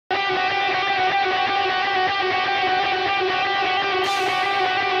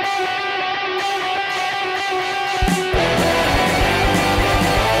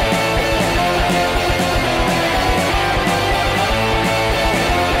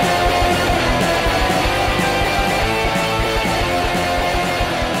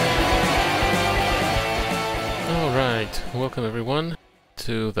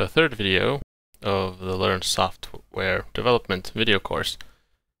to the third video of the Learn Software Development video course.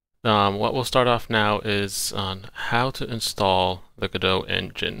 What we'll start off now is on how to install the Godot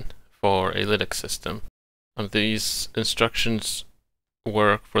engine for a Linux system. These instructions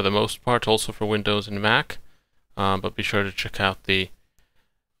work for the most part also for Windows and Mac, but be sure to check out the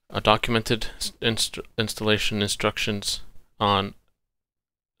documented installation instructions on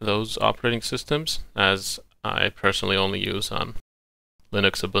those operating systems, as I personally only use on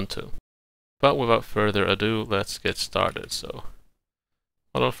Linux Ubuntu. But without further ado, let's get started. So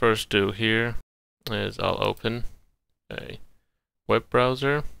what I'll first do here is I'll open a web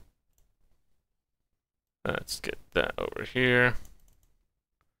browser. Let's get that over here.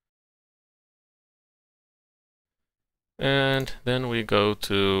 And then we go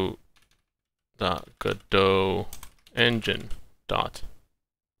to the Godot engine.org.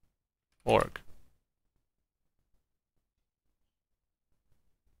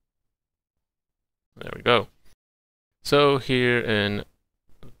 There we go. So here in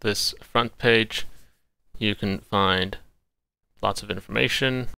this front page, you can find lots of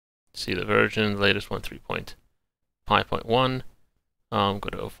information. See the version, the latest one, 3.5.1.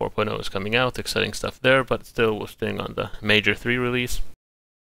 Godot 4.0 is coming out, exciting stuff there, but still we're staying on the major 3 release.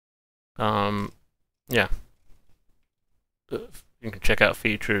 Yeah. You can check out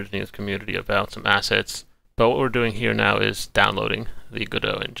features, news, community, about some assets. But what we're doing here now is downloading the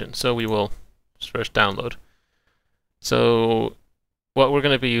Godot engine. So we will first download. So what we're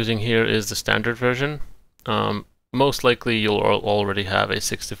going to be using here is the standard version. Most likely you'll already have a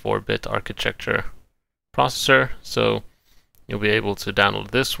 64-bit architecture processor, so you'll be able to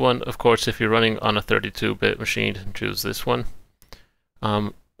download this one. Of course, if you're running on a 32-bit machine, choose this one.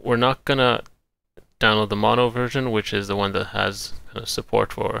 We're not going to download the mono version, which is the one that has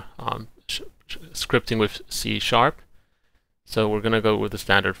support for scripting with C#. So we're going to go with the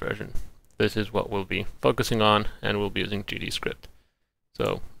standard version. This is what we'll be focusing on, and we'll be using GDScript.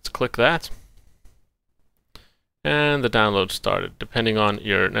 So let's click that. And the download started. Depending on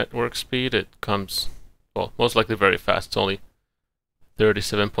your network speed, it comes, well, most likely very fast. It's only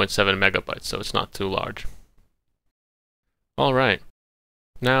 37.7 megabytes, so it's not too large. All right.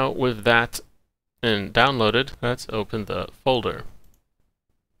 Now with that downloaded, let's open the folder.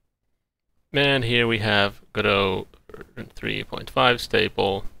 And here we have Godot 3.5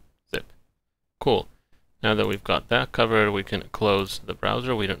 stable zip. Cool. Now that we've got that covered, we can close the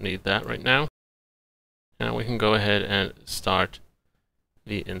browser. We don't need that right now. Now we can go ahead and start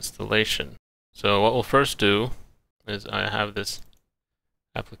the installation. So what we'll first do is I have this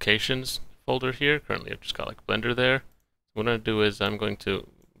applications folder here. Currently I've just got like Blender there. What I'm going to do is I'm going to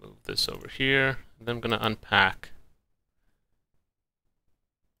move this over here, and then I'm going to unpack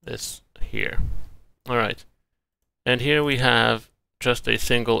this here. Alright. And here we have just a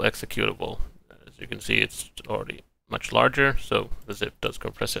single executable. As you can see, it's already much larger, so the zip does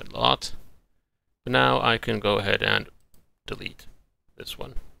compress it a lot. But now I can go ahead and delete this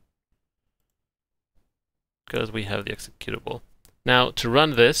one, because we have the executable. Now to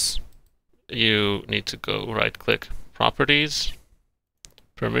run this, you need to go right-click Properties,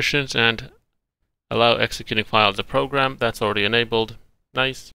 Permissions, and allow executing file as a program. That's already enabled.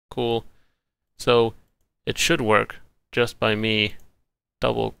 Nice, cool. So it should work just by me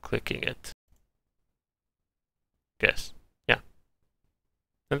double-clicking it. Guess. Yeah.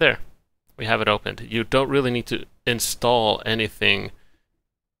 And there. We have it opened. You don't really need to install anything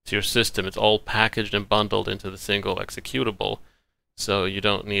to your system. It's all packaged and bundled into the single executable, so you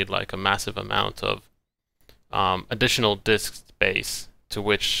don't need like a massive amount of additional disk space to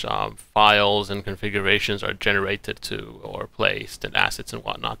which files and configurations are generated to or placed, and assets and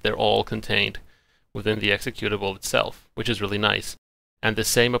whatnot. They're all contained within the executable itself, which is really nice. And the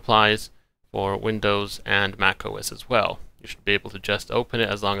same applies for Windows and Mac OS as well. You should be able to just open it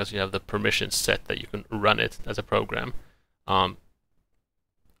as long as you have the permissions set that you can run it as a program.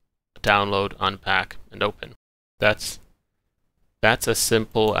 Download, unpack, and open. That's as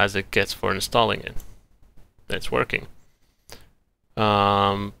simple as it gets for installing it. It's working.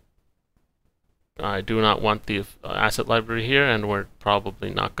 I do not want the asset library here, and we're probably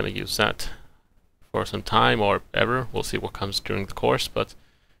not going to use that for some time or ever. We'll see what comes during the course, but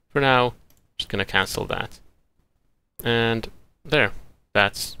for now, I'm just going to cancel that. And there,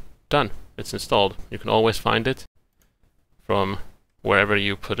 that's done. It's installed. You can always find it from wherever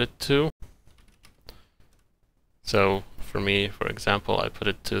you put it to. So for me, for example, I put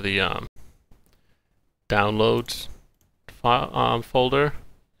it to the downloads file, folder,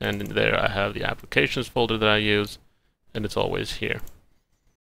 and in there I have the applications folder that I use, and it's always here.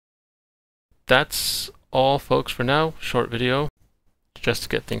 That's all, folks, for now. Short video. just to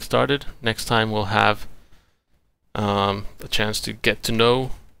get things started. Next time we'll have a chance to get to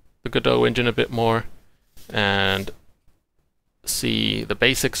know the Godot engine a bit more and see the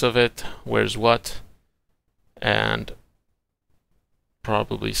basics of it, where's what, and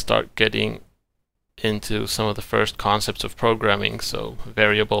probably start getting into some of the first concepts of programming, so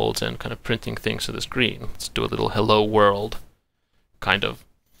variables and kind of printing things to the screen. Let's do a little hello world kind of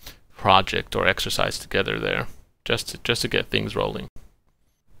project or exercise together there, just to get things rolling.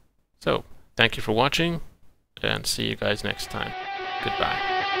 So thank you for watching, and see you guys next time. Goodbye.